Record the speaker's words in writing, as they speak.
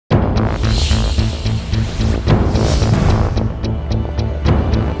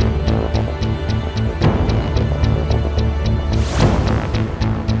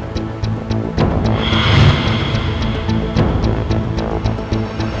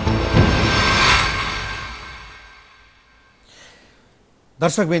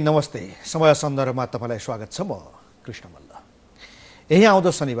दर्शकबिन नमस्ते। समय सन्दर्भमा तपाईलाई स्वागत छ। म कृष्ण मल्ल। यही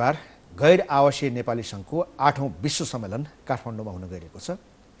आउँदो शनिबार गैर आवासीय नेपाली सङ्घको 8औं विश्व सम्मेलन काठमाडौँमा हुन गइरहेको छ।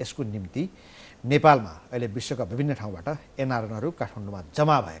 यसको निम्ति नेपालमा अहिले विश्वका विभिन्न ठाउँबाट एनआरएनहरू काठमाडौँमा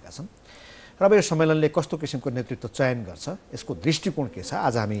जम्मा भएका छन् र अब यो सम्मेलनले कस्तो किसिमको नेतृत्व चयन गर्छ, यसको दृष्टिकोण के छ,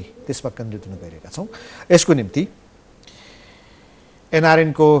 आज हामी त्यसमा केन्द्रित हुन गइरहेका छौँ। यसको निम्ति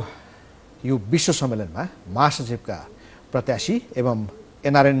एनआरएनको यो विश्व सम्मेलनमा महासचिवका प्रत्याशी एवं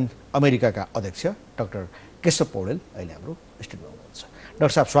एनआरएन अमेरिकाका अध्यक्ष डाक्टर केशव पौडेल अहिले हाम्रो स्टुडियोमा हुनुहुन्छ।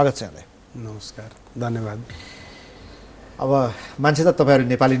 डाक्टर साहब, स्वागत छ यहाँलाई। नमस्कार, धन्यवाद। अब मान्छे त तपाईँहरू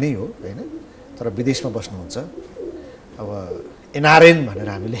नेपाली नै हो होइन, तर विदेशमा बस्नुहुन्छ। अब एनआरएन भनेर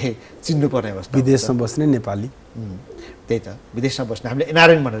हामीले चिन्नुपर्ने अवस्था, विदेशमा बस्ने नेपाली, त्यही त विदेशमा बस्ने हामीले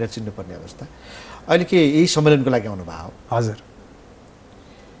एनआरएन भनेर चिन्नुपर्ने अवस्था। अहिले के यही सम्मेलनको लागि आउनुभयो? हजुर।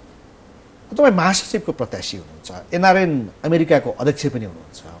 तपाईँ महासचिवको प्रत्याशी हुनुहुन्छ, एनआरएन अमेरिकाको अध्यक्ष पनि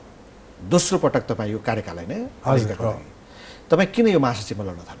हुनुहुन्छ। दोस्रो पटक तपाईँ यो कार्यकालय नै अमेरिकाको लागि। तपाईँ किन यो महासचिवमा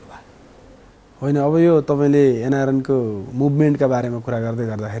लड्न थाल्नुभयो? होइन, अब यो तपाईँले एनआरएनको मुभमेन्टका बारेमा कुरा गर्दै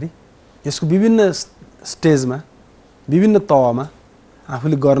गर्दाखेरि यसको विभिन्न स्टेजमा, विभिन्न तहमा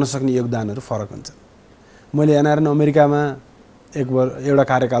आफूले गर्न सक्ने योगदानहरू फरक हुन्छन्। मैले एनआरएन अमेरिकामा एउटा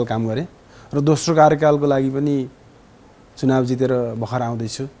कार्यकाल काम गरेँ र दोस्रो कार्यकालको लागि पनि चुनाव जितेर भर्खर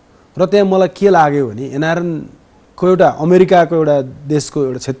आउँदैछु र त्यहाँ मलाई के लाग्यो भने एनआरएनको एउटा अमेरिकाको एउटा देशको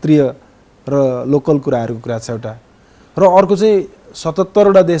एउटा क्षेत्रीय र लोकल कुराहरूको कुरा छ एउटा, र अर्को चाहिँ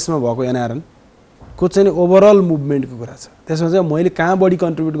 77वटा देशमा भएको एनआरएनको चाहिँ ओभरअल मुभमेन्टको कुरा छ। त्यसमा चाहिँ मैले कहाँ बढी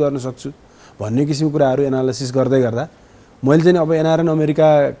कन्ट्रिब्युट गर्न सक्छु भन्ने किसिमको कुराहरू एनालिसिस गर्दै गर्दा मैले चाहिँ अब एनआरएन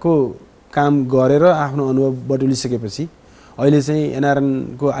अमेरिकाको काम गरेर आफ्नो अनुभव बटुलिसकेपछि अहिले चाहिँ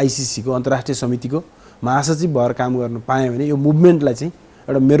एनआरएनको आइसिसीको अन्तर्राष्ट्रिय समितिको महासचिव भएर काम गर्न पाएँ भने यो मुभमेन्टलाई चाहिँ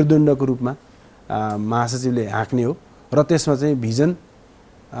एउटा मेरुदण्डको रूपमा महासचिवले हाँक्ने हो र त्यसमा चाहिँ भिजन,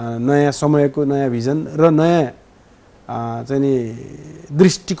 नयाँ समयको नयाँ भिजन र नयाँ चाहिँ नि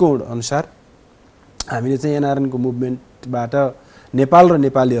दृष्टिकोण अनुसार हामीले चाहिँ एनआरएनको मुभमेन्टबाट नेपाल र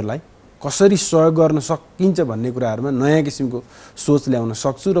नेपालीहरूलाई कसरी सहयोग गर्न सकिन्छ भन्ने कुराहरूमा नयाँ किसिमको सोच ल्याउन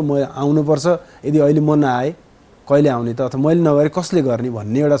सक्छु र म आउनुपर्छ। यदि अहिले म नआए कहिले आउने त, अथवा मैले नगरे कसले गर्ने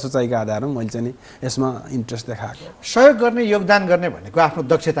भन्ने एउटा सोचाइको आधारमा मैले चाहिँ यसमा इन्ट्रेस्ट देखाएको। सहयोग गर्ने, योगदान गर्ने भनेको आफ्नो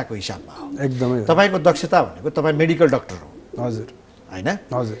दक्षताको हिसाबमा हो। एकदमै। तपाईँको दक्षता भनेको तपाईँ मेडिकल डक्टर हो। हजुर। होइन?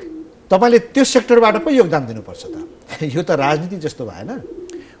 हजुर। तपाईँले त्यो सेक्टरबाट पो योगदान दिनुपर्छ त। यो त राजनीति जस्तो भएन।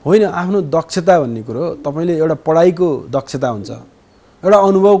 होइन, आफ्नो दक्षता भन्ने कुरो तपाईँले एउटा पढाइको दक्षता हुन्छ, एउटा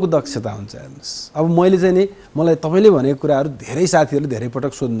अनुभवको दक्षता हुन्छ। हेर्नुहोस्, अब मैले चाहिँ नि मलाई तपाईँले भनेको कुराहरू धेरै साथीहरूले धेरै पटक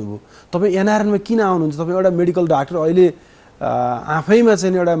सोध्नुभयो, तपाईँ एनआरएनमा किन आउनुहुन्छ, तपाईँ एउटा मेडिकल डाक्टर अहिले आफैमा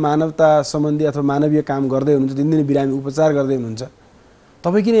चाहिँ एउटा मानवता सम्बन्धी अथवा मानवीय काम गर्दै हुनुहुन्छ, दिनदिनै बिरामी उपचार गर्दै हुनुहुन्छ,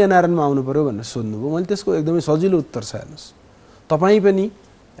 तपाईँ किन एनआरएनमा आउनु पऱ्यो भनेर सोध्नुभयो। मैले त्यसको एकदमै सजिलो उत्तर छ। हेर्नुहोस्, तपाईँ पनि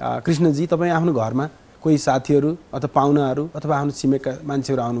कृष्णजी, तपाईँ आफ्नो घरमा कोही साथीहरू अथवा पाहुनाहरू अथवा आफ्नो छिमेकका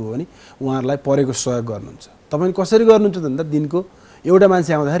मान्छेहरू आउनुभयो भने उहाँहरूलाई परेको सहयोग गर्नुहुन्छ। तपाईँ कसरी गर्नुहुन्छ भन्दा दिनको एउटा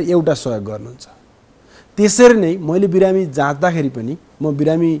मान्छे आउँदाखेरि एउटा सहयोग गर्नुहुन्छ। त्यसरी नै मैले बिरामी जाँच्दाखेरि पनि म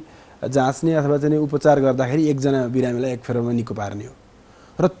बिरामी जाँच्ने अथवा चाहिँ उपचार गर्दाखेरि एकजना बिरामीलाई एक फेरमा निको पार्ने हो।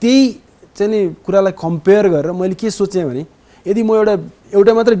 र त्यही चाहिँ नि कुरालाई कम्पेयर गरेर मैले के सोचेँ भने यदि म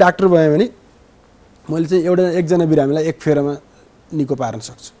एउटा मात्रै डाक्टर भएँ भने मैले चाहिँ एकजना बिरामीलाई एक फेरमा निको पार्न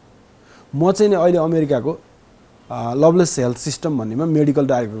सक्छु। म चाहिँ अहिले अमेरिकाको लभलेस हेल्थ सिस्टम भन्नेमा मेडिकल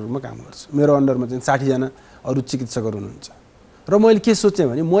डाइरेक्टरमा काम गर्छु। मेरो अन्डरमा चाहिँ 60 जना अरू चिकित्सकहरू हुनुहुन्छ र मैले के सोचेँ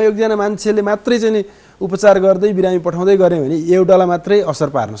भने म एकजना मान्छेले मात्रै चाहिँ नि उपचार गर्दै बिरामी पठाउँदै गरेँ भने एउटालाई मात्रै असर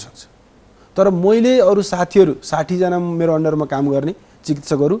पार्न सक्छु। तर मैले अरू साथीहरू 60 जना मेरो अन्डरमा काम गर्ने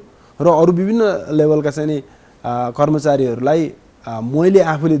चिकित्सकहरू र अरू विभिन्न लेभलका चाहिँ नि कर्मचारीहरूलाई मैले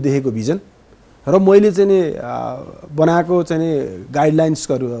आफूले देखेको भिजन र मैले चाहिँ नि बनाएको चाहिँ नि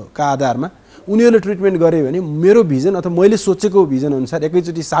गाइडलाइन्सहरूका आधारमा उनीहरूले ट्रिटमेन्ट गरे भने मेरो भिजन अथवा मैले सोचेको भिजन अनुसार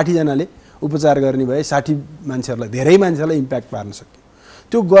एकैचोटि 60 जनाले उपचार गर्ने भए 60 मान्छेहरूलाई, धेरै मान्छेलाई इम्प्याक्ट पार्न सक्यो।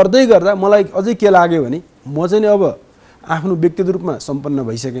 त्यो गर्दै गर्दा मलाई अझै के लाग्यो भने म चाहिँ अब आफ्नो व्यक्तिगत रूपमा सम्पन्न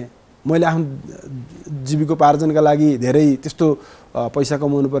भइसकेँ। मैले आफ्नो जीविकोपार्जनका लागि धेरै त्यस्तो पैसा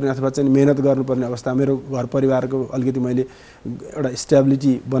कमाउनु पर्ने अथवा चाहिँ मेहनत गर्नुपर्ने अवस्था, मेरो घर परिवारको अलिकति मैले एउटा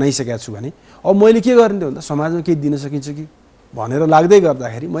स्टेबिलिटी बनाइसकेको छु भने अब मैले के गर्ने त भन्दा समाजमा केही दिन सकिन्छ कि भनेर लाग्दै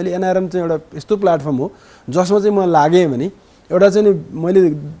गर्दाखेरि मैले एनआरएन चाहिँ एउटा यस्तो प्लेटफर्म हो जसमा चाहिँ म लागेँ भने एउटा चाहिँ मैले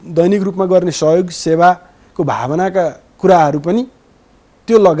दैनिक रूपमा गर्ने सहयोग सेवाको भावनाका कुराहरू पनि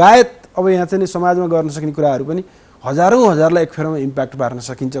त्यो लगायत अब यहाँ चाहिँ समाजमा गर्न सक्ने कुराहरू पनि हजारौँ एक फेरमा इम्प्याक्ट पार्न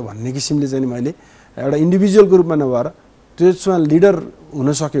सकिन्छ भन्ने किसिमले चाहिँ मैले एउटा इन्डिभिजुअलको रूपमा नभएर त्यसमा लिडर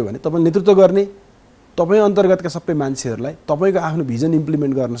हुन सक्यो भने तपाईँ नेतृत्व गर्ने तपाईँ अन्तर्गतका सबै मान्छेहरूलाई तपाईँको आफ्नो भिजन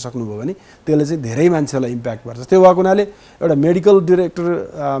इम्प्लिमेन्ट गर्न सक्नुभयो भने त्यसले चाहिँ धेरै मान्छेहरूलाई इम्प्याक्ट पर्छ। त्यो भएको हुनाले एउटा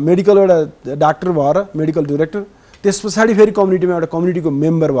मेडिकल एउटा डाक्टर भएर मेडिकल डिरेक्टर, त्यस पछाडि फेरि कम्युनिटीमा एउटा कम्युनिटीको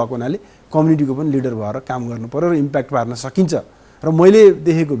मेम्बर भएको हुनाले कम्युनिटीको पनि लिडर भएर काम गर्नु पर्यो र इम्प्याक्ट पार्न सकिन्छ। र मैले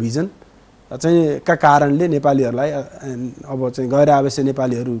देखेको भिजन चाहिँ का कारणले नेपालीहरूलाई अब चाहिँ गैर आवासीय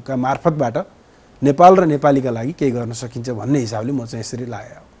नेपालीहरूका मार्फतबाट नेपाल र नेपालीका लागि केही गर्न सकिन्छ भन्ने हिसाबले म चाहिँ यसरी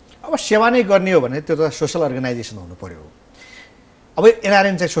लागेँ। अब सेवा नै गर्ने हो भने त्यो त सोसल अर्गनाइजेसन हुनु पर्यो। अब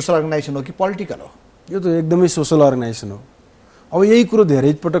एनआरएन चाहिँ सोसल अर्गनाइजेसन हो कि पोलिटिकल हो? यो त एकदमै सोसल अर्गनाइजेसन हो। अब यही कुरो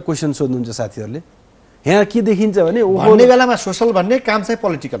धेरै पटक क्वेसन सोध्नुहुन्छ साथीहरूले। यहाँ के देखिन्छ भने भन्ने बेलामा सोसल भन्ने काम चाहिँ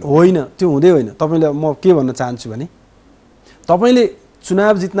पोलिटिकल होइन, त्यो हुँदै होइन। तपाईँले म के भन्न चाहन्छु भने तपाईँले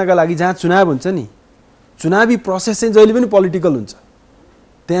चुनाव जित्नका लागि जहाँ चुनाव हुन्छ नि, चुनावी प्रोसेस चाहिँ जहिले पनि पोलिटिकल हुन्छ।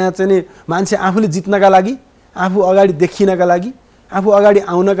 त्यहाँ चाहिँ नि मान्छे आफूले जित्नका लागि, आफू अगाडि देखिनका लागि, आफू अगाडि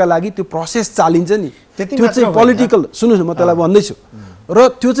आउनका लागि त्यो प्रोसेस चालिन्छ नि, त्यो चाहिँ पोलिटिकल। सुन्नुहोस् न, म त्यसलाई भन्दैछु। र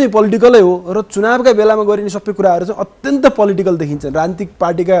त्यो चाहिँ पोलिटिकलै हो। र चुनावका बेलामा गरिने सबै कुराहरू चाहिँ अत्यन्त पोलिटिकल देखिन्छ। राजनीतिक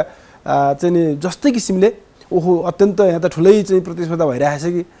पार्टीका चाहिँ नि जस्तै किसिमले ओहो अत्यन्त यहाँ त ठुलै चाहिँ प्रतिस्पर्धा भइरहेछ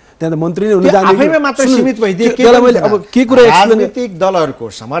कि त्यहाँ त मन्त्री नै हुन जाने अब के कुरा राजनीतिक दलहरूको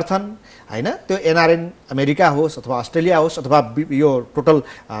समर्थन हैन, त्यो एनआरएन अमेरिका होस् अथवा अस्ट्रेलिया होस् अथवा यो टोटल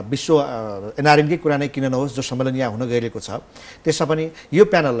विश्व एनआरएनकै कुरा नै किन नहोस्, जो सम्मेलन यहाँ हुन गइरहेको छ त्यसमा पनि यो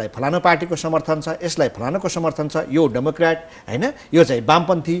प्यानललाई फलानु पार्टीको समर्थन छ, यसलाई फलानुको समर्थन छ, यो डेमोक्रेट हैन, यो चाहिँ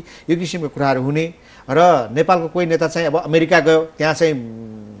वामपन्थी, यो किसिमको कुराहरू हुने। र नेपालको कोही नेता चाहिँ अब अमेरिका गयो, त्यहाँ चाहिँ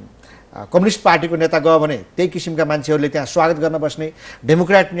कम्युनिस्ट पार्टीको नेता गयो भने त्यही किसिमका मान्छेहरूले त्यहाँ स्वागत गर्न बस्ने,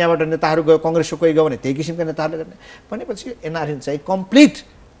 डेमोक्रेट यहाँबाट नेताहरू गयो, कङ्ग्रेसको कोही गयो भने त्यही किसिमका नेताहरूले गर्ने भनेपछि एनआरएन चाहिँ कम्प्लिट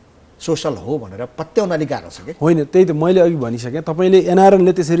सोसल हो भनेर पत्याउन अलिक गाह्रो छ कि होइन? त्यही त मैले अघि भनिसकेँ। तपाईँले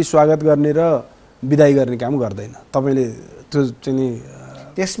एनआरएनले त्यसरी स्वागत गर्ने र विदाई गर्ने काम गर्दैन। तपाईँले त्यो चाहिँ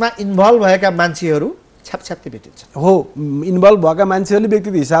त्यसमा इन्भल्भ भएका मान्छेहरू छ्यापछ्याप्ती भेटिन्छ। हो, इन्भल्भ भएका मान्छेहरूले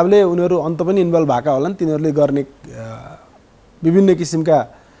व्यक्तिगत हिसाबले उनीहरू अन्त पनि इन्भल्भ भएका होलान्। तिनीहरूले गर्ने विभिन्न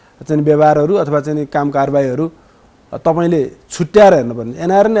किसिमका चाहिँ व्यवहारहरू अथवा चाहिँ काम कारबाहीहरू तपाईँले छुट्याएर हेर्नुपर्ने।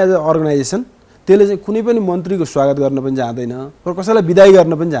 एनआरएन एज अ अर्गनाइजेसन त्यसले चाहिँ कुनै पनि मन्त्रीको स्वागत गर्न पनि जाँदैन र कसैलाई विदाई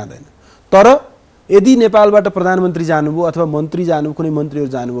गर्न पनि जाँदैन। तर यदि नेपालबाट प्रधानमन्त्री जानुभयो अथवा मन्त्री जानुभयो, कुनै मन्त्रीहरू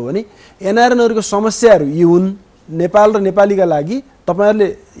जानुभयो भने एनआरएनहरूको समस्याहरू यी हुन्, नेपाल र नेपालीका लागि तपाईँहरूले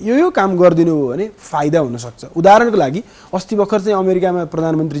यो काम गरिदिनु हो भने फाइदा हुनसक्छ। उदाहरणको लागि अस्ति भर्खर चाहिँ अमेरिकामा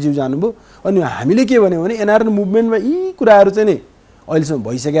प्रधानमन्त्रीज्यू जानुभयो, अनि हामीले के भन्यो भने एनआरएन मुभमेन्टमा यी कुराहरू चाहिँ नि अहिलेसम्म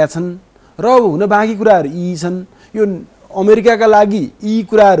भइसकेका छन् र अब हुन बाँकी कुराहरू यी छन्। यो अमेरिकाका लागि यी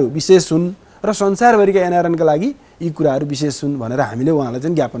कुराहरू विशेष हुन् र संसारभरिका एनआरएनका लागि यी कुराहरू विशेष हुन् भनेर हामीले उहाँलाई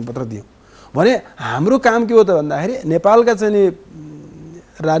चाहिँ ज्ञापन पत्र दियौँ भने हाम्रो काम के हो त भन्दाखेरि नेपालका चाहिँ नि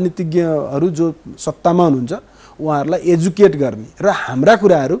राजनीतिज्ञहरू जो सत्तामा हुनुहुन्छ उहाँहरूलाई एजुकेट गर्ने र हाम्रा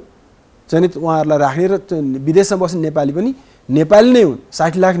कुराहरू चाहिँ उहाँहरूलाई राख्ने र विदेशमा बस्ने नेपाली पनि नेपाली नै हुन्।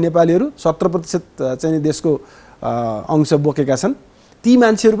 60 लाख नेपालीहरू 70% चाहिँ देशको अंश बोकेका छन्। ती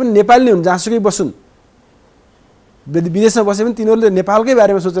मान्छेहरू पनि नेपाली नै हुन्, जहाँसुकै बसुन्। विदेशमा बसे पनि तिनीहरूले नेपालकै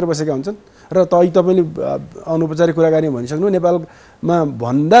बारेमा सोचेर बसेका हुन्छन्। र तपाईँले अनौपचारिक कुराकानी भनिसक्नु, नेपालमा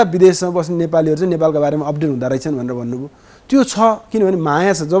भन्दा विदेशमा बस्ने नेपालीहरू चाहिँ नेपालका बारेमा अपडेट हुँदो रहेछन् भनेर भन्नुभयो। त्यो छ, किनभने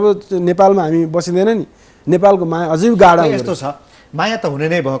माया छ। जब नेपालमा हामी बसिँदैन नि, नेपालको माया अझै गाढा यस्तो छ। माया त हुने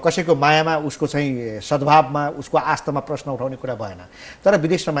नै भयो, कसैको मायामा उसको चाहिँ सद्भावमा उसको आस्थामा प्रश्न उठाउने कुरा भएन। तर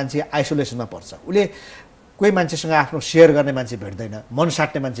विदेशमा मान्छे आइसोलेसनमा पर्छ, उसले कोही मान्छेसँग आफ्नो सेयर गर्ने मान्छे भेट्दैन, मन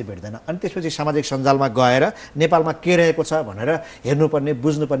साट्ने मान्छे भेट्दैन। अनि त्यसपछि सामाजिक सञ्जालमा गएर नेपालमा के रहेको छ भनेर हेर्नुपर्ने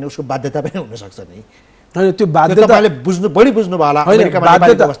बुझ्नुपर्ने उसको बाध्यता पनि हुनसक्छ नि। होइन, त्यो बाध्यता तपाईँले बढी बुझ्नु होला।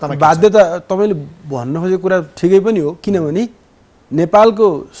 बाध्यता तपाईँले भन्न खोजेको कुरा ठिकै पनि हो, किनभने नेपालको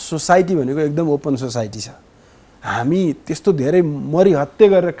सोसाइटी भनेको एकदम ओपन सोसाइटी छ। हामी त्यस्तो धेरै मरिहत्ते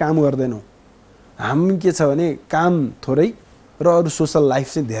गरेर काम गर्दैनौँ। हामी के छ भने काम थोरै र अरू सोसल लाइफ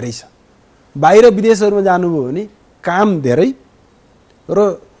चाहिँ धेरै छ। बाहिर विदेशहरूमा जानुभयो भने काम धेरै र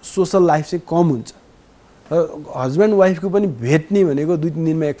सोसल लाइफ चाहिँ कम हुन्छ। र हस्बेन्ड वाइफको पनि भेट्ने भनेको 2-3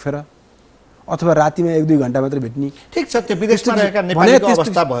 दिनमा एक फेर अथवा रातिमा 1-2 घण्टा मात्र भेट्ने। ठिक छ, त्यो विदेशमा रहेका नेपालीको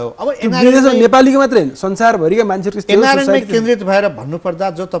अवस्था भयो। अब नेपालीको मात्रै होइन, संसारभरिका मान्छेहरू एनआरएनमै केन्द्रित भएर भन्नुपर्दा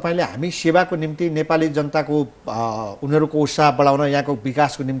जो तपाईँले हामी सेवाको निम्ति नेपाली जनताको उनीहरूको उत्साह बढाउन, यहाँको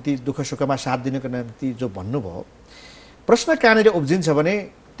विकासको निम्ति दुःख सुखमा साथ दिनको निम्ति जो भन्नुभयो, प्रश्न कहाँनिर उब्जिन्छ भने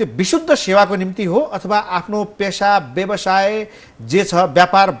त्यो विशुद्ध सेवाको निम्ति हो अथवा आफ्नो पेसा व्यवसाय जे छ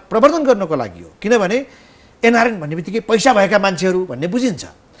व्यापार प्रवर्धन गर्नको लागि हो? किनभने एनआरएन भन्ने बित्तिकै पैसा भएका मान्छेहरू भन्ने बुझिन्छ।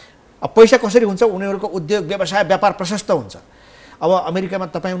 अब पैसा कसरी हुन्छ? उनीहरूको उद्योग व्यवसाय व्यापार प्रशस्त हुन्छ। अब अमेरिकामा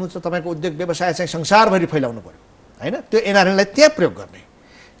तपाईँ हुनुहुन्छ, तपाईँको उद्योग व्यवसाय चाहिँ संसारभरि फैलाउनु पर्यो होइन? त्यो एनआरएनलाई त्यहाँ प्रयोग गर्ने,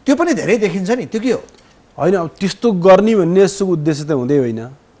 त्यो पनि धेरै देखिन्छ नि। त्यो के हो? होइन, अब त्यस्तो गर्ने भन्ने यसको उद्देश्य त हुँदै होइन।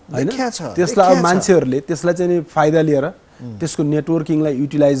 हैन त्यसलाई अब मान्छेहरूले त्यसलाई चाहिँ नि फाइदा लिएर त्यसको नेटवर्किङलाई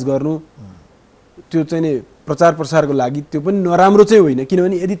युटिलाइज गर्नु त्यो चाहिँ नि प्रचार प्रसारको लागि त्यो पनि नराम्रो चाहिँ होइन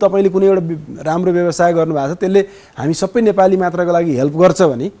किनभने यदि तपाईले कुनै एउटा राम्रो व्यवसाय गर्नु भएको छ त्यसले हामी सबै नेपाली मात्रको लागि हेल्प गर्छ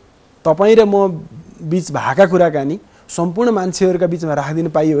भने तपाई र म बीच भएका कुराकानी सम्पूर्ण मान्छेहरूका बीचमा राखिदिन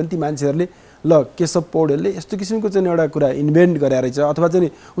पाइयो भने ती मान्छेहरूले ल केशव पौडेलले यस्तो किसिमको चाहिँ एउटा कुरा इन्भेन्ट गरेर रहेछ अथवा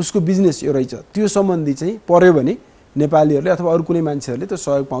चाहिँ उसको बिजनेस यो रहेछ त्यो सम्बन्धी चाहिँ पर्यो भने नेपालीहरूले अथवा अरू कुनै मान्छेहरूले त्यो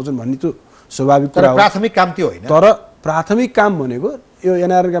सहयोग पाउँछन् भन्ने त्यो स्वाभाविक कुरा हो प्राथमिक काम त्यो होइन तर प्राथमिक काम भनेको यो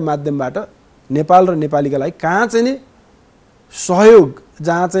एनआरएनका माध्यमबाट नेपाल र नेपालीका लागि कहाँ चाहिँ नि सहयोग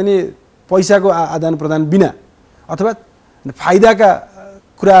जहाँ चाहिँ नि पैसाको आदान प्रदान बिना अथवा फाइदाका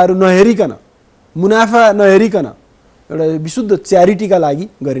कुराहरू नहेरिकन मुनाफा नहेरिकन एउटा विशुद्ध च्यारिटीका लागि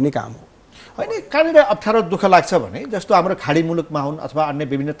गरिने काम हो होइन कहाँनिर अप्ठ्यारो दुःख लाग्छ भने जस्तो हाम्रो खाडी मुलुकमा हुन् अथवा अन्य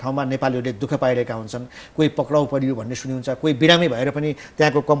विभिन्न ठाउँमा नेपालीहरूले दुःख पाइरहेका हुन्छन् कोही पक्राउ परियो भन्ने सुनिन्छ कोही बिरामी भएर पनि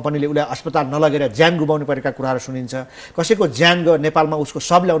त्यहाँको कम्पनीले उसलाई अस्पताल नलगेर ज्यान गुमाउनु परेका कुराहरू सुनिन्छ कसैको ज्यान नेपालमा उसको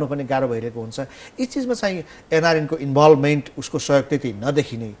शव ल्याउनु पनि गाह्रो भइरहेको हुन्छ यी चिजमा चाहिँ एनआरएनको इन्भल्भमेन्ट उसको सहयोग त्यति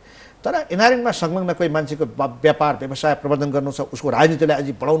नदेखिने तर एनआरएनमा संलग्न कोही मान्छेको व्यापार व्यवसाय प्रबन्धन गर्नु छ उसको राजनीतिलाई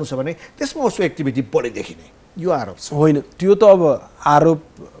अझै बढाउनु छ भने त्यसमा उसको एक्टिभिटी बढी देखिने यो आरोप छ होइन त्यो त अब आरोप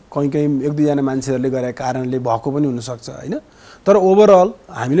कहीँ एक दुईजना मान्छेहरूले गरेका कारणले भएको पनि हुनसक्छ होइन तर ओभरअल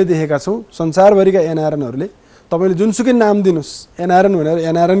हामीले देखेका छौँ संसारभरिका एनआरएनहरूले तपाईँले जुनसुकै नाम दिनुहोस् एनआरएन भनेर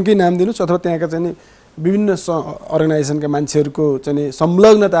एनआरएनकै नाम दिनुहोस् अथवा त्यहाँका चाहिँ विभिन्न अर्गनाइजेसनका मान्छेहरूको चाहिँ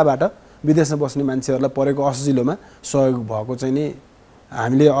संलग्नताबाट विदेशमा बस्ने मान्छेहरूलाई परेको असजिलोमा सहयोग भएको चाहिँ नि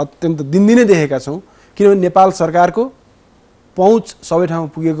हामीले अत्यन्त दिनदिनै देखेका छौँ किनभने नेपाल सरकारको पहुँच सबै ठाउँमा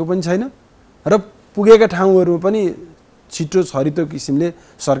पुगेको पनि छैन र पुगेका ठाउँहरूमा पनि छिटो छरितो किसिमले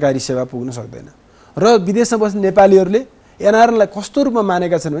सरकारी सेवा पुग्न सक्दैन र विदेशमा बस्ने नेपालीहरूले एनआरएनलाई कस्तो रूपमा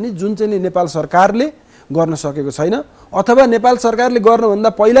मानेका छन् भने जुन चाहिँ नेपाल सरकारले गर्न सकेको छैन अथवा नेपाल सरकारले गर्नुभन्दा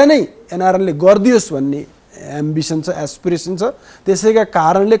पहिला नै एनआरएनले गरिदियोस् भन्ने एम्बिसन छ एस्पिरेसन छ त्यसैका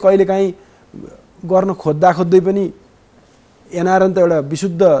कारणले कहिलेकाहीँ गर्न खोज्दै पनि एनआरएन त एउटा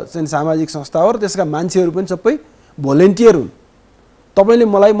विशुद्ध चाहिँ सामाजिक संस्था हो र त्यसका मान्छेहरू पनि सबै भोलिन्टियर हुन् तपाईले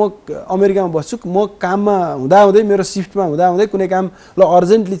मलाई म अमेरिकामा बस्छु म काममा हुँदाहुँदै मेरो सिफ्टमा हुँदाहुँदै कुनै काम ल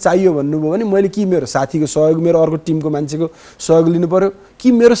अर्जेन्टली चाहियो भन्नुभयो भने मैले कि मेरो साथीको सहयोग मेरो अर्को टिमको मान्छेको सहयोग लिनु पर्यो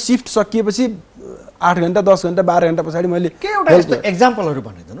कि मेरो सिफ्ट सकिएपछि 8 घण्टा 10 घण्टा 12 घण्टा पछाडि मैले के एउटा यस्तो एक्जाम्पलहरू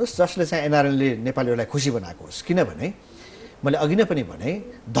भनिदिनुहोस् जसले चाहिँ एनआरएनले नेपालीहरूलाई खुसी बनाएको होस् किनभने मैले अघि नै पनि भने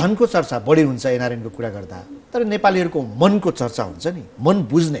धनको चर्चा बढी हुन्छ एनआरएनको कुरा गर्दा तर नेपालीहरूको मनको चर्चा हुन्छ नि मन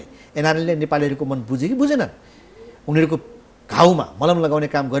बुझ्ने एनआरएनले नेपालीहरूको मन बुझे कि बुझेनन् उनीहरूको घाउमा मलम लगाउने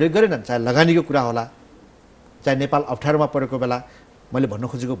काम गरेनन् चाहे लगानीको कुरा होला चाहे नेपाल अप्ठ्यारोमा परेको बेला मैले भन्न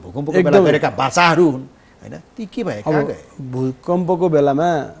खोजेको भूकम्पको बेला गरेका बाचाहरू हुन् हैन ती के भए कहाँ गए भूकम्पको बेलामा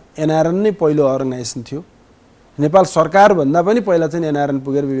एनआरएन नै पहिलो अर्गनाइजेसन थियो नेपाल सरकार भन्दा पनि पहिला चाहिँ एनआरएन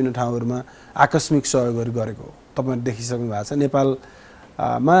पुगेर विभिन्न ठाउँहरूमा आकस्मिक सहयोगहरू गरेको हो तपाईहरु देखिसक्नु भएको छ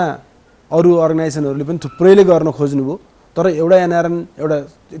नेपालमा अरू अर्गनाइजेसनहरूले पनि थुप्रैले गर्न खोज्नुभयो तर एउटा एनआरएन एउटा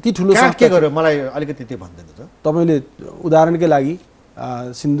यति ठुलो संस्था के गर्यो मलाई अलिकति त्यो भन्दिनु त तपाईले उदाहरणकै लागि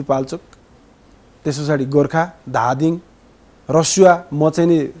सिन्धुपाल्चोक त्यसपछि गोर्खा धादिङ रसुवा म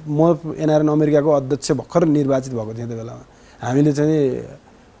एनआरएन अमेरिकाको अध्यक्ष भर्खर निर्वाचित भएको थिएँ त्यो बेलामा हामीले चाहिँ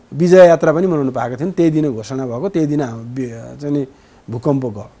विजय यात्रा पनि मनाउन पाएका थियौँ त्यही दिन घोषणा भएको त्यही दिन चाहिँ भूकम्प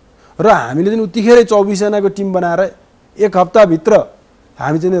गयो र हामीले चाहिँ उतिखेरै 24 जनाको टिम बनाएर एक हप्ताभित्र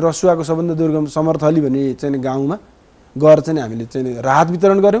हामी चाहिँ रसुवाको सबभन्दा दुर्गम समर्थली भन्ने चाहिँ गाउँमा गएर चाहिँ हामीले चाहिँ राहत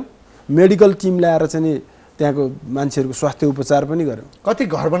वितरण गर्यौं मेडिकल टिम ल्याएर चाहिँ त्यहाँको मान्छेहरूको स्वास्थ्य उपचार पनि गर्यौं कति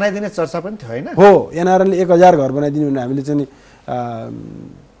घर बनाइदिने चर्चा पनि थियो हैन हो एनआरएनले 1000 घर बनाइदिने भनेर हामीले चाहिँ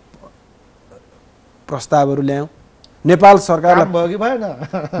प्रस्तावहरू ल्यायौं नेपाल सरकारलाई भयो कि भएन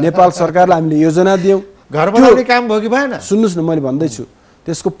नेपाल सरकारलाई हामीले योजना दियौं घर बनाउने काम भयो कि भएन सुन्नुस् न मैले भन्दैछु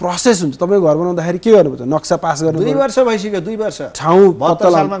त्यसको प्रोसेस हुन्छ तपाईको घर बनाउँदाखेरि के गर्नुपर्छ नक्सा पास गर्नु 2 वर्ष भइसक्यो 2 वर्ष ठाउँ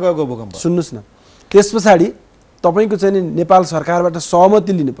 72 सालमा गएको भूकम्प सुन्नुस् न त्यसपछि तपाईको चाहिँ नेपाल सरकारबाट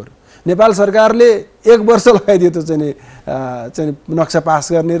सहमति लिनु पर्यो नेपाल सरकारले 1 वर्ष लगाइदियो त्यो चाहिँ नक्सा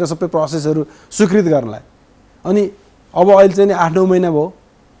पास गर्ने र सबै प्रोसेसहरू स्वीकृत गर्नलाई अनि अब अहिले चाहिँ 8-9 महिना भयो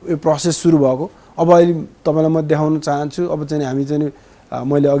यो प्रोसेस सुरु भएको अब अहिले तपाईलाई म देखाउन चाहन्छु अब चाहिँ हामी चाहिँ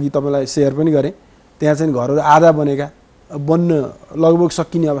मैले अघि तपाईलाई शेयर पनि गरे त्यहाँ चाहिँ घरहरू आधा बन्न लगभग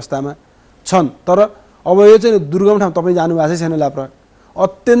सकिने अवस्थामा छन् तर अब यो चाहिँ दुर्गम ठाउँ तपाई जानु भएको छैन लाप्रा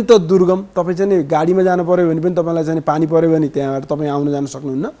अत्यन्त दुर्गम तपाई चाहिँ गाडीमा जानु पर्यो भने पनि तपाईलाई चाहिँ पानी पर्यो भने त्यहाँबाट तपाई आउन जान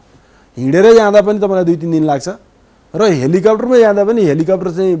सक्नुहुन्न हिँडेरै जाँदा पनि तपाईलाई 2-3 दिन लाग्छ र हेलिकप्टरमा जाँदा पनि हेलिकप्टर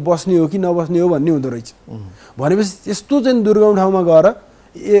चाहिँ बस्ने हो कि नबस्ने हो भन्ने हुँदो रहेछ भनेपछि यस्तो चाहिँ दुर्गम ठाउँमा गएर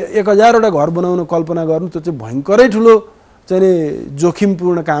 1000 वटा घर बनाउन कल्पना गर्नु त्यो चाहिँ भयंकरै ठुलो चाहिँ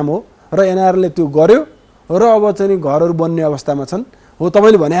जोखिमपूर्ण काम हो र एनआरएनले त्यो गर्यो र अब चाहिँ घरहरू बन्ने अवस्थामा छन् हो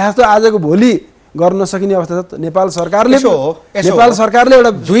तपाईँले भने जस्तो आजको भोलि गर्न नसकिने अवस्था छ। नेपाल सरकारले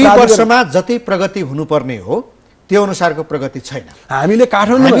एउटा 2 वर्षमा जति प्रगति हुनुपर्ने हो त्यो अनुसारको प्रगति छैन। हामीले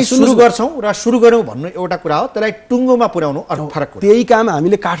काठमाडौँमा सुरु गर्छौँ र सुरु गरौँ भन्नु एउटा कुरा हो, त्यसलाई टुङ्गोमा पुर्याउनु अर्को फरक कुरा। त्यही काम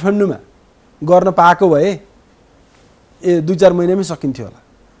हामीले काठमाडौँमा गर्न पाएको भए 2-4 महिनामै सकिन्थ्यो होला।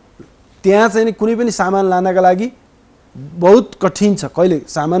 त्यहाँ चाहिँ कुनै पनि सामान लानका लागि बहुत कठिन छ, कहिले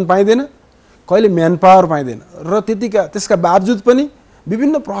सामान पाइँदैन, कहिले म्यान पावर पाइँदैन र त्यसका बावजुद पनि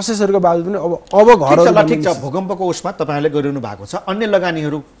विभिन्न प्रोसेसहरूको बावजुद पनि अब घरहरू ठिक छ। भूकम्पको उसमा तपाईँहरूले गरिरहनु भएको छ, अन्य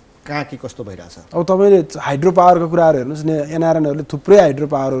लगानीहरू कहाँ के कस्तो भइरहेछ? अब तपाईँले हाइड्रो पावरको कुराहरू हेर्नुहोस् न, एनआरएनहरूले थुप्रै हाइड्रो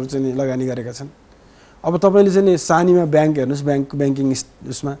पावरहरू चाहिँ लगानी गरेका छन्। अब तपाईँले चाहिँ सानीमा ब्याङ्क हेर्नुहोस्, ब्याङ्किङ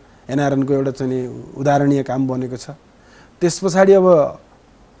उसमा एनआरएनको एउटा चाहिँ उदाहरणीय काम बनेको छ। त्यस पछाडि अब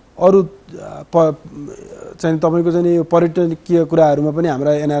अरू चाहिँ तपाईँको चाहिँ यो पर्यटकीय कुराहरूमा पनि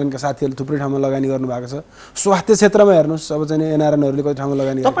हाम्रा एनआरएनका साथीहरूले थुप्रै ठाउँमा लगानी गर्नुभएको छ। स्वास्थ्य क्षेत्रमा हेर्नुहोस्, अब चाहिँ एनआरएनहरूले कति ठाउँमा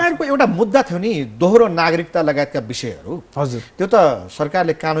लगानी। तपाईँहरूको एउटा मुद्दा थियो नि दोहोरो नागरिकता लगायतका विषयहरू। हजुर, त्यो त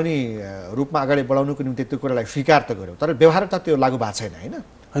सरकारले कानुनी रूपमा अगाडि बढाउनुको निम्ति त्यो कुरालाई स्वीकार त गर्यो, तर व्यवहार त त्यो लागू भएको छैन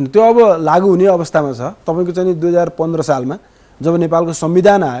होइन। त्यो अब लागू हुने अवस्थामा छ। तपाईँको चाहिँ 2015 सालमा जब नेपालको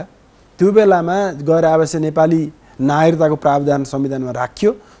संविधान आयो त्यो बेलामा गैर आवासीय नेपाली नागरिकताको प्रावधान संविधानमा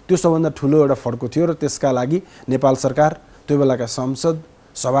राखियो। त्यो सबभन्दा ठुलो एउटा फड्को थियो र त्यसका लागि नेपाल सरकार, त्यो बेलाका संसद,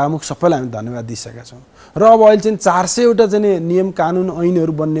 सभामुख सबैलाई हामी धन्यवाद दिइसकेका छौँ। र अब अहिले चाहिँ 400 वटा चाहिँ नियम कानुन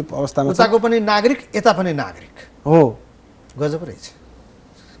ऐनहरू बन्ने अवस्थामा छ। उताको पनि नागरिक, यता पनि नागरिक हो। गजब रहेछ।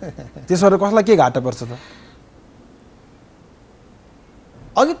 त्यसबाट कसलाई के घाटा पर्छ त?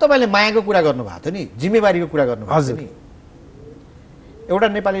 अघि तपाईँले मायाको कुरा गर्नुभएको थियो नि, जिम्मेवारीको कुरा गर्नुभएको थियो नि। एउटा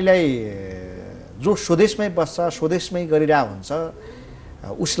नेपालीलाई जो स्वदेशमै बस्छ, स्वदेशमै गरिरहेको हुन्छ,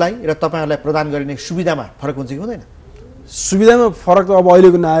 उसलाई र तपाईँहरूलाई प्रदान गरिने सुविधामा फरक हुन्छ कि हुँदैन? सुविधामा फरक त अब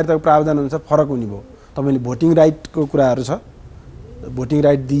अहिलेको नागरिकताको प्रावधान अनुसार फरक हुने भयो। तपाईँले भोटिङ राइटको कुराहरू छ, भोटिङ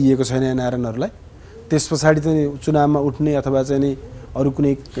राइट दिइएको छैन एनआरएनहरूलाई। त्यस पछाडि चाहिँ चुनावमा उठ्ने अथवा चाहिँ नि अरू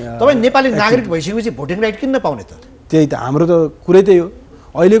कुनै तपाईँ नेपाली नागरिक भइसकेपछि भोटिङ राइट किन नपाउने त? त्यही त हाम्रो त कुरै त्यही हो।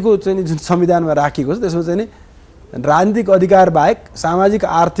 अहिलेको चाहिँ जुन संविधानमा राखिएको छ त्यसमा चाहिँ नि राजनीतिक अधिकार बाहेक सामाजिक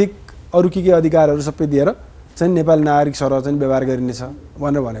आर्थिक अरू के अधिकारहरू सबै दिएर चाहिँ नेपाली नागरिक सरह चाहिँ व्यवहार गरिनेछ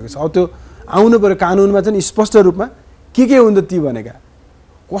भनेर भनेको छ। अब त्यो आउनु पर्यो कानुनमा चाहिँ स्पष्ट रूपमा के हुन्छ ती भनेका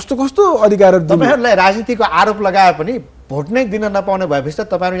कस्तो कस्तो अधिकारहरू। तपाईँहरूलाई राजनीतिको आरोप लगाए पनि भोट नै दिन नपाउने भएपछि त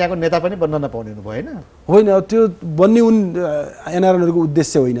तपाईँहरू यहाँको नेता पनि बन्न नपाउने हुनु भएन? होइन, त्यो बन्ने एनआरएनहरूको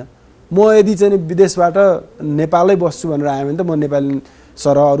उद्देश्य होइन। म यदि चाहिँ विदेशबाट नेपालै बस्छु भनेर आयो भने त म नेपाली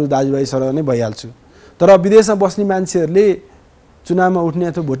सरह अरू दाजुभाइ सरह नै भइहाल्छु। तर विदेशमा बस्ने मान्छेहरूले चुनावमा उठ्ने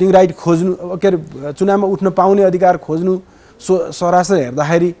अथवा भोटिङ राइट खोज्नु, के अरे चुनावमा उठ्न पाउने अधिकार खोज्नु सरासर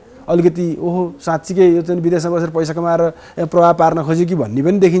हेर्दाखेरि अलिकति ओहो साँच्चीकै यो चाहिँ विदेशमा बसेर पैसा कमाएर प्रभाव पार्न खोज्यो कि भन्ने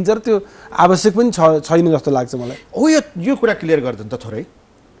पनि देखिन्छ र त्यो आवश्यक पनि छैन जस्तो लाग्छ मलाई। हो, यो कुरा क्लियर गरिदिनु त थोरै।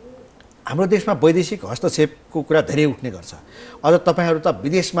 हाम्रो देशमा वैदेशिक हस्तक्षेपको कुरा धेरै उठ्ने गर्छ। अझ तपाईँहरू त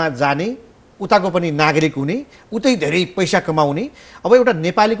विदेशमा जाने, उताको पनि नागरिक हुने, उतै धेरै पैसा कमाउने। अब एउटा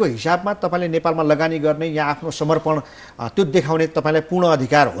नेपालीको हिसाबमा तपाईँले नेपालमा लगानी गर्ने, यहाँ आफ्नो समर्पण त्यो देखाउने तपाईँलाई पूर्ण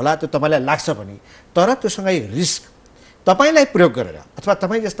अधिकार होला, त्यो तपाईँलाई लाग्छ पनि। तर त्योसँगै रिस्क तपाईँलाई प्रयोग गरेर अथवा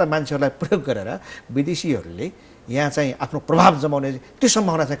तपाईँ जस्ता मान्छेहरूलाई प्रयोग गरेर विदेशीहरूले यहाँ चाहिँ आफ्नो प्रभाव जमाउने त्यो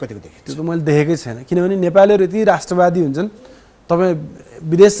सम्भावना चाहिँ कतिको देखेको? त्यो त मैले देखेकै छैन, किनभने नेपालीहरू यति राष्ट्रवादी हुन्छन्। तपाईँ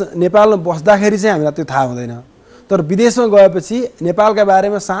नेपालमा बस्दाखेरि चाहिँ हामीलाई त्यो थाहा हुँदैन, तर विदेशमा गएपछि नेपालका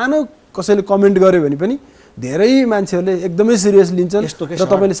बारेमा सानो कसैले कमेन्ट गर्यो भने पनि धेरै मान्छेहरूले एकदमै सिरियस लिन्छन्। र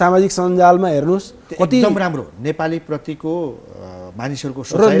तपाईँले सामाजिक सञ्जालमा हेर्नुहोस् कति एकदम राम्रो नेपाली प्रतिको मानिसहरूको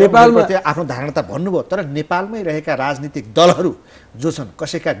सोचाइ र नेपालमा आफ्नो धारणा त भन्नुभयो, तर नेपालमै रहेका राजनीतिक दलहरू जो छन्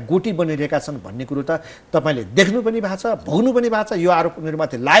कसैका गोटी बनिरहेका छन् भन्ने कुरो त तपाईँले देख्नु पनि भएको छ, भोग्नु पनि भएको छ। यो आरोप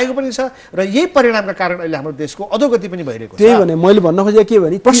उनीहरूमाथि लागेको पनि छ र यही परिणामका कारण अहिले हाम्रो देशको अधोगति पनि भइरहेको छ। त्यही भने मैले भन्न खोजेको के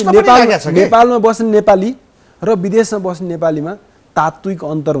भने नेपालमा बस्ने नेपाली र विदेशमा बस्ने नेपालीमा तात्विक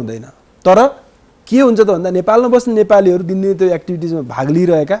अन्तर हुँदैन। तर के हुन्छ त भन्दा नेपालमा बस्ने नेपालीहरू दिनदिनै त्यो एक्टिभिटिजमा भाग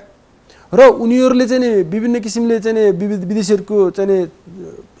लिइरहेका र उनीहरूले चाहिँ विभिन्न किसिमले चाहिँ विदेशीहरूको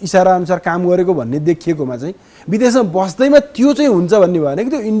चाहिँ इसारा अनुसार काम गरेको भन्ने देखिएकोमा चाहिँ विदेशमा बस्दैमा त्यो चाहिँ हुन्छ भन्ने भएन कि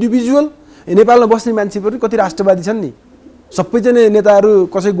त्यो इन्डिभिजुअल नेपालमा बस्ने मान्छे पनि कति राष्ट्रवादी छन् नि, सबै चाहिँ नेताहरू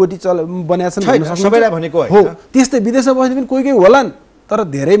कसै गोटी बनाएका छन् सबैलाई भनेको हो। त्यस्तै विदेशमा बस्ने पनि कोही होलान्, तर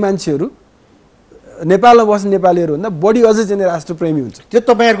धेरै मान्छेहरू नेपालमा बस्ने नेपालीहरू भन्दा बढी अझै चाहिँ राष्ट्रप्रेमी हुन्छ। त्यो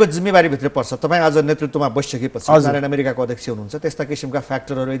तपाईँहरूको जिम्मेवारीभित्र पर्छ। तपाईँ आज नेतृत्वमा बसिसकेपछि नारायण अमेरिकाको अध्यक्ष हुनुहुन्छ, त्यस्ता किसिमका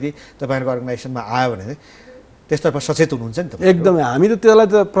फ्याक्टरहरू यदि तपाईँहरूको अर्गनाइजेसनमा आयो भने त्यसतर्फ सचेत हुनुहुन्छ नि त? एकदमै, हामी त त्यसलाई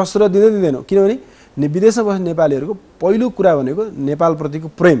त प्रश्रय दिँदैनौँ, किनभने विदेशमा बस्ने नेपालीहरूको पहिलो कुरा भनेको नेपालप्रतिको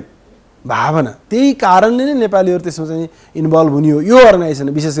प्रेम भावना, त्यही कारणले नै नेपालीहरू त्यसमा चाहिँ इन्भल्भ हुने हो यो अर्गनाइजेसन,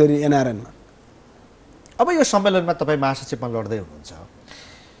 विशेष गरी एनआरएनमा। अब यो सम्मेलनमा तपाईँ महासचिवमा लड्दै हुनुहुन्छ,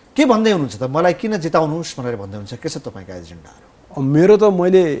 के भन्दै हुनुहुन्छ त मलाई किन जिताउनुहोस् भनेर भन्दै हुनुहुन्छ के छ तपाईँका एजेन्डाहरू मेरो त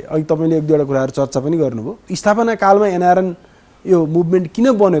मैले अघि तपाईँले एक दुईवटा कुराहरू चर्चा पनि गर्नुभयो स्थापना कालमा एनआरएन यो मुभमेन्ट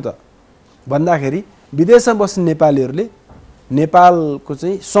किन बन्यो त भन्दाखेरि विदेशमा बस्ने नेपालीहरूले नेपालको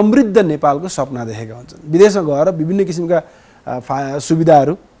चाहिँ समृद्ध नेपालको सपना देखेका हुन्छन् विदेशमा गएर विभिन्न किसिमका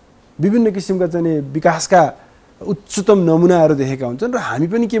सुविधाहरू विभिन्न किसिमका चाहिँ विकासका उच्चतम नमुनाहरू देखेका हुन्छन् र हामी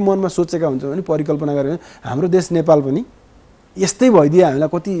पनि के मनमा सोचेका हुन्छौँ भने परिकल्पना गरेर हाम्रो देश नेपाल पनि यस्तै भइदिए हामीलाई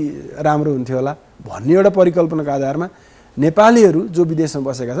कति राम्रो हुन्थ्यो होला भन्ने एउटा परिकल्पनाको आधारमा नेपालीहरू जो विदेशमा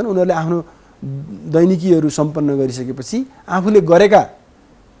बसेका छन् उनीहरूले आफ्नो दैनिकीहरू सम्पन्न गरिसकेपछि आफूले गरेका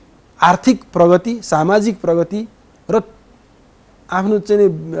आर्थिक प्रगति सामाजिक प्रगति र आफ्नो चाहिँ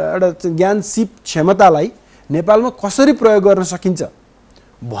एउटा ज्ञान सिप क्षमतालाई नेपालमा कसरी प्रयोग गर्न सकिन्छ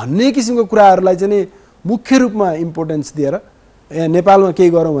भन्ने किसिमको कुराहरूलाई चाहिँ मुख्य रूपमा इम्पोर्टेन्स दिएर नेपालमा केही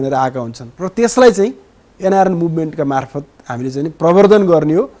गरौँ भनेर आएका हुन्छन् र त्यसलाई चाहिँ एनआरएन मुभमेन्टका मार्फत हामीले चाहिँ प्रवर्धन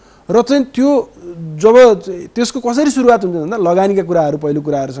गर्ने हो र चाहिँ त्यो जब त्यसको कसरी सुरुवात हुन्छ भन्दा लगानीका कुराहरू पहिलो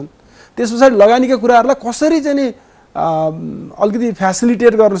कुराहरू छन् त्यस पछाडि लगानीका कुराहरूलाई कसरी चाहिँ अलिकति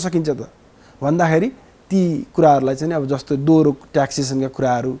फ्यासिलिटेट गर्न सकिन्छ त भन्दाखेरि ती कुराहरूलाई चाहिँ अब जस्तो दोहोरो ट्याक्सेसनका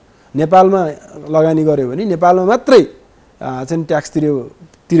कुराहरू नेपालमा लगानी गर्यो भने नेपालमा मात्रै चाहिँ ट्याक्स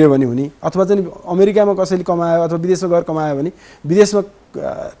तिर्यो भने हुने अथवा चाहिँ अमेरिकामा कसैले कमायो अथवा विदेशमा गएर कमायो भने विदेशमा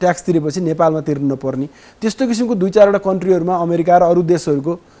ट्याक्स तिरेपछि नेपालमा तिर्नु नपर्ने त्यस्तो किसिमको दुई चारवटा कन्ट्रीहरूमा अमेरिका र अरू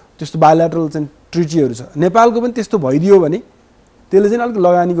देशहरूको त्यस्तो बायोल्याटरल चाहिँ ट्रिटीहरू छ नेपालको पनि त्यस्तो भइदियो भने त्यसले चाहिँ अलिक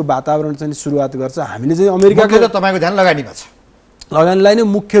लगानीको वातावरण चाहिँ सुरुवात गर्छ हामीले चाहिँ अमेरिकाको तपाईँको ध्यान लगानीमा छ लगानीलाई नै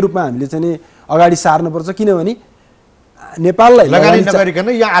मुख्य रूपमा हामीले चाहिँ अगाडि सार्नुपर्छ किनभने नेपाललाई लगानी नगरिकन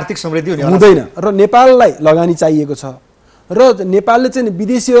या आर्थिक समृद्धि हुँदैन र नेपाललाई लगानी चाहिएको छ र नेपालले चाहिँ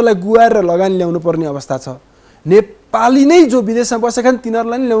विदेशीहरूलाई गुहाएर लगानी ल्याउनु पर्ने अवस्था छ नेपाली नै जो विदेशमा बसेका छन्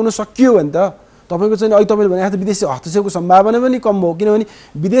तिनीहरूलाई नै ल्याउन सकियो भने त तपाईँको चाहिँ अघि तपाईँले भने विदेशी हस्तक्षेपको सम्भावना पनि कम भयो किनभने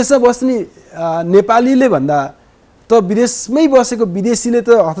विदेशमा बस्ने नेपालीले भन्दा त विदेशमै बसेको विदेशीले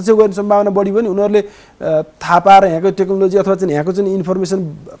त हस्तक्षेप गर्ने सम्भावना बढी भयो नि उनीहरूले थाहा पाएर यहाँको टेक्नोलोजी अथवा चाहिँ यहाँको चाहिँ इन्फर्मेसन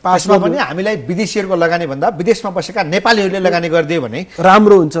पासमा पनि हामीलाई विदेशीहरूको लगानी भन्दा विदेशमा बसेका नेपालीहरूले लगानी गरिदियो भने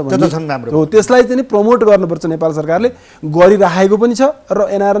राम्रो हुन्छ हो त्यसलाई चाहिँ प्रमोट गर्नुपर्छ नेपाल सरकारले गरिराखेको पनि छ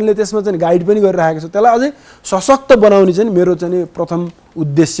र एनआरएनले त्यसमा चाहिँ गाइड पनि गरिरहेको छ त्यसलाई अझै सशक्त बनाउने चाहिँ मेरो चाहिँ प्रथम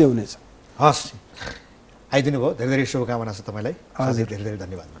उद्देश्य हुनेछ हस् आइदिनु भयो धेरै धेरै शुभकामना छ तपाईँलाई अझै धेरै धेरै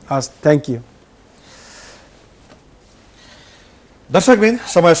धन्यवाद हस् थ्याङ्क यू दर्शकवृन्द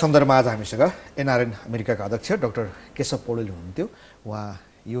समय सन्दर्भमा आज हामीसँग एनआरएन अमेरिकाका अध्यक्ष डाक्टर केशव पौडेल हुनुहुन्थ्यो उहाँ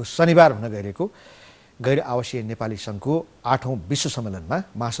यो शनिबार हुन गइरहेको गैर आवासीय नेपाली सङ्घको 8औं विश्व सम्मेलनमा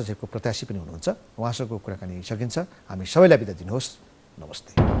महासचिवको प्रत्याशी पनि हुनुहुन्छ उहाँसँगको कुराकानी सकिन्छ हामी सबैलाई बिदा दिनुहोस्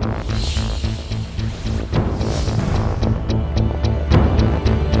नमस्ते